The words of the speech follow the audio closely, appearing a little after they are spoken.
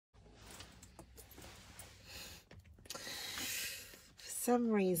some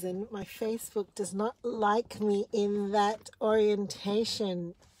reason, my Facebook does not like me in that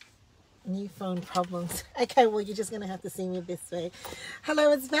orientation. New phone problems. Okay, well, you're just going to have to see me this way.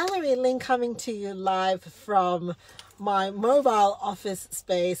 Hello, it's Valerie Ling coming to you live from my mobile office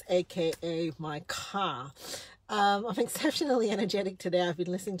space, aka my car. I'm exceptionally energetic today. I've been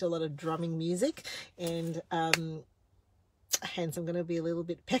listening to a lot of drumming music, and hence I'm going to be a little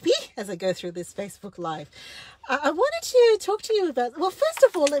bit peppy as I go through this Facebook Live. I wanted to talk to you about, well, first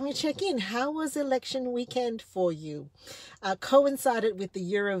of all, let me check in. How was election weekend for you? Coincided with the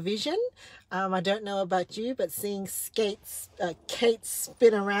Eurovision. I don't know about you, but seeing Kate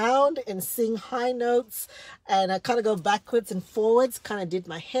spin around and sing high notes and kind of go backwards and forwards kind of did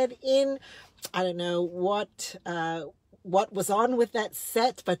my head in. I don't know what was on with that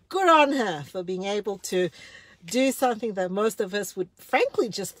set, but good on her for being able to do something that most of us would frankly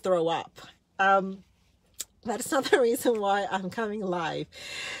just throw up. That's not the reason why I'm coming live.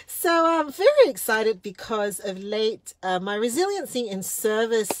 So I'm very excited because of late, my Resiliency in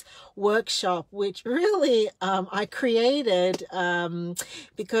Service workshop, which really I created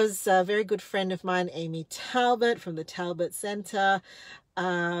because a very good friend of mine, Amy Talbot from the Talbot Center,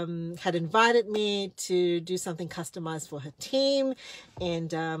 had invited me to do something customized for her team, and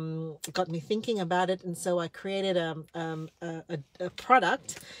got me thinking about it. And so I created a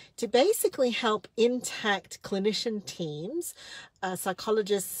product to basically help intact clinician teams,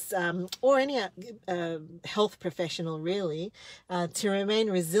 psychologists, or any health professional really, to remain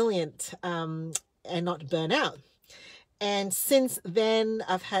resilient and not burn out. And since then,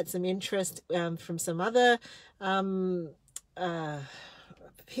 I've had some interest from some other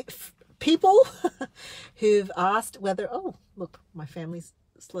people who've asked whether, oh, look, my family's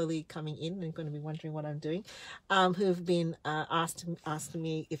slowly coming in and going to be wondering what I'm doing, who've been asking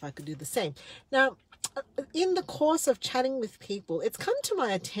me if I could do the same. Now, in the course of chatting with people, it's come to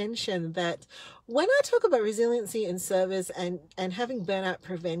my attention that when I talk about resiliency in service and having burnout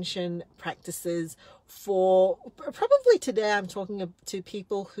prevention practices for, probably today I'm talking to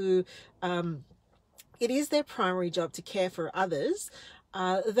people who it is their primary job to care for others,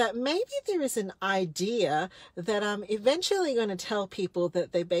 that maybe there is an idea that I'm eventually going to tell people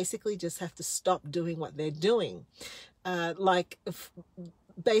that they basically just have to stop doing what they're doing.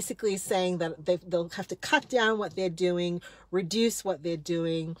 Basically saying that they'll have to cut down what they're doing, reduce what they're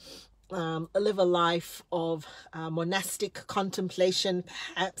doing, live a life of monastic contemplation,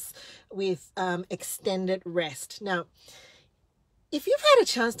 perhaps with extended rest. Now, if you've had a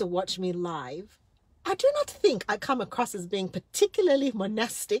chance to watch me live, I do not think I come across as being particularly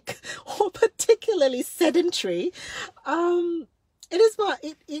monastic or particularly sedentary.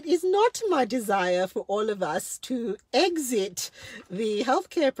 It is not my desire for all of us to exit the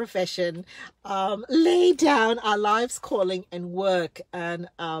healthcare profession, lay down our life's calling and work and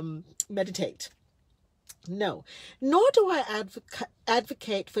meditate. No, nor do I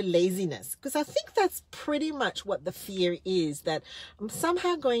advocate for laziness, because I think that's pretty much what the fear is, that I'm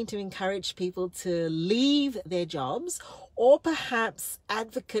somehow going to encourage people to leave their jobs or perhaps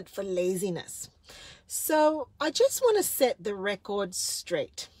advocate for laziness. So I just want to set the record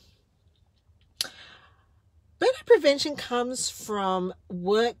straight. Burnout prevention comes from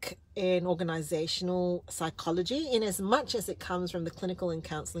work in organizational psychology in as much as it comes from the clinical and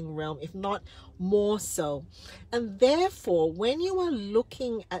counseling realm, if not more so. And therefore, when you are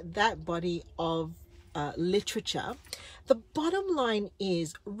looking at that body of literature, the bottom line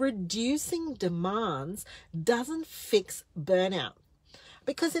is reducing demands doesn't fix burnout,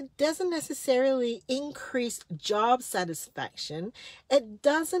 because it doesn't necessarily increase job satisfaction. It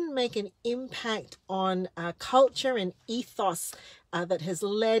doesn't make an impact on culture and ethos that has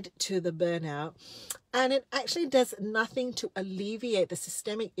led to the burnout. And it actually does nothing to alleviate the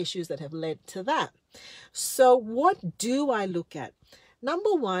systemic issues that have led to that. So what do I look at?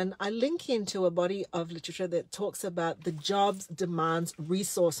 Number one, I link into a body of literature that talks about the jobs demands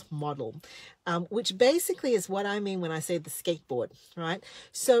resource model, which basically is what I mean when I say the skateboard, right?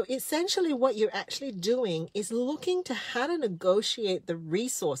 So essentially what you're actually doing is looking to how to negotiate the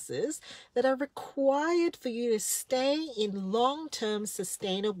resources that are required for you to stay in long-term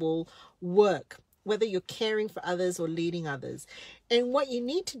sustainable work, whether you're caring for others or leading others. And what you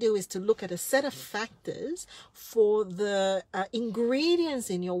need to do is to look at a set of factors for the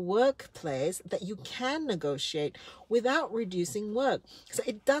ingredients in your workplace that you can negotiate without reducing work. So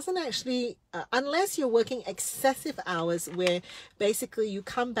it doesn't actually, unless you're working excessive hours where basically you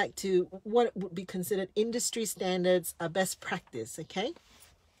come back to what would be considered industry standards, best practice, okay?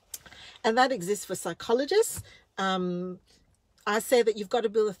 And that exists for psychologists, I say that you've got to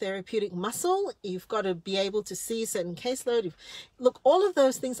build a therapeutic muscle. You've got to be able to see certain caseload. Look, all of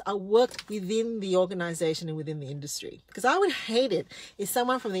those things are worked within the organization and within the industry. Because I would hate it if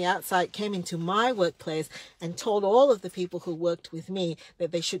someone from the outside came into my workplace and told all of the people who worked with me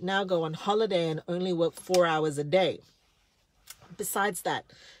that they should now go on holiday and only work 4 hours a day. Besides that,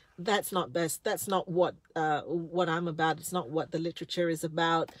 that's not best. That's not what I'm about. It's not what the literature is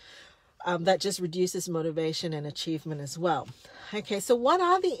about. That just reduces motivation and achievement as well. Okay, so what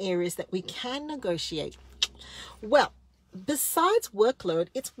are the areas that we can negotiate? Well, besides workload,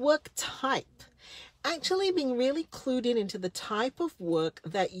 it's work type. Actually being really clued in into the type of work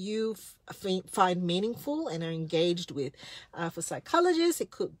that you find meaningful and are engaged with. For psychologists,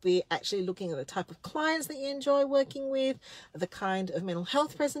 it could be actually looking at the type of clients that you enjoy working with, the kind of mental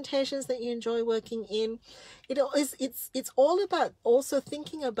health presentations that you enjoy working in. It's all about also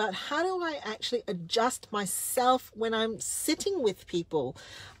thinking about how do I actually adjust myself when I'm sitting with people?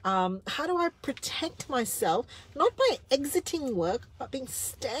 How do I protect myself, not by exiting work, but being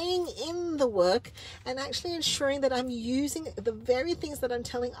staying in the work and actually ensuring that I'm using the very things that I'm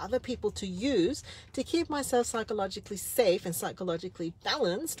telling other people to use to keep myself psychologically safe and psychologically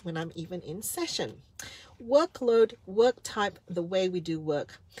balanced when I'm even in session. Workload, work type, the way we do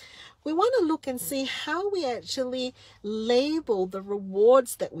work. We want to look and see how we actually label the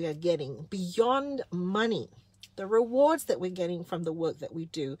rewards that we are getting beyond money. The rewards that we're getting from the work that we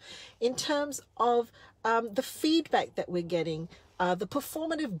do in terms of the feedback that we're getting, the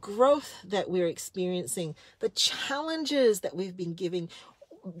performative growth that we're experiencing, the challenges that we've been given,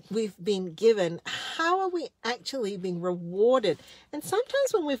 how are we actually being rewarded? And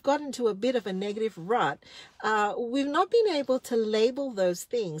sometimes when we've got into a bit of a negative rut, we've not been able to label those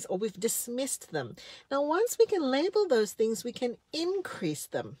things, or we've dismissed them. Now, once we can label those things, we can increase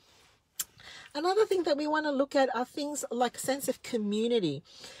them. Another thing that we want to look at are things like a sense of community.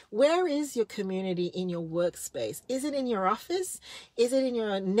 Where is your community in your workspace? Is it in your office? Is it in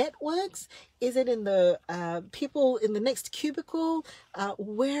your networks? Is it in the people in the next cubicle?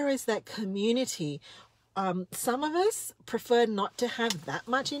 Where is that community? Some of us prefer not to have that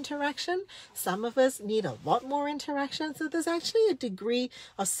much interaction. Some of us need a lot more interaction. So there's actually a degree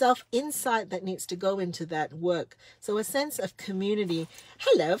of self-insight that needs to go into that work. So a sense of community.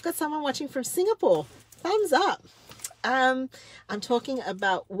 Hello, I've got someone watching from Singapore. Thumbs up. I'm talking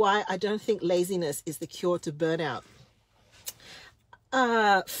about why I don't think laziness is the cure to burnout.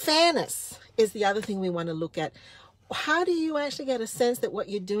 Fairness is the other thing we want to look at. How do you actually get a sense that what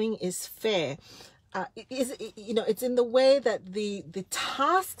you're doing is fair? It's in the way that the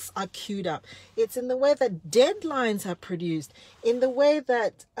tasks are queued up. It's in the way that deadlines are produced, in the way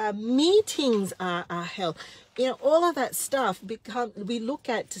that meetings are held. All of that stuff we look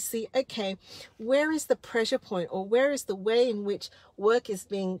at to see, okay, where is the pressure point, or where is the way in which work is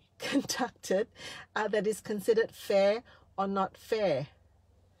being conducted that is considered fair or not fair?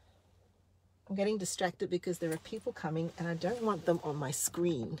 I'm getting distracted because there are people coming and I don't want them on my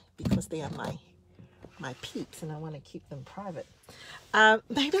screen because they are my peeps and I want to keep them private.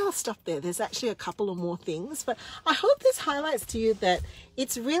 Maybe I'll stop there. There's actually a couple of more things, but I hope this highlights to you that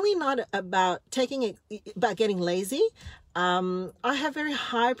it's really not about getting lazy. I have very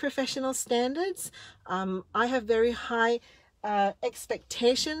high professional standards. I have very high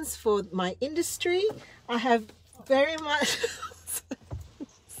expectations for my industry. I have very much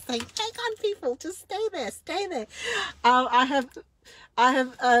saying, take on people, just stay there. I have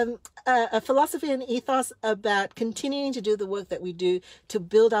a philosophy and ethos about continuing to do the work that we do to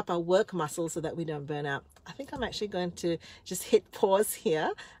build up our work muscle so that we don't burn out. I think I'm actually going to just hit pause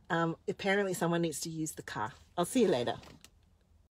here. Apparently someone needs to use the car. I'll see you later.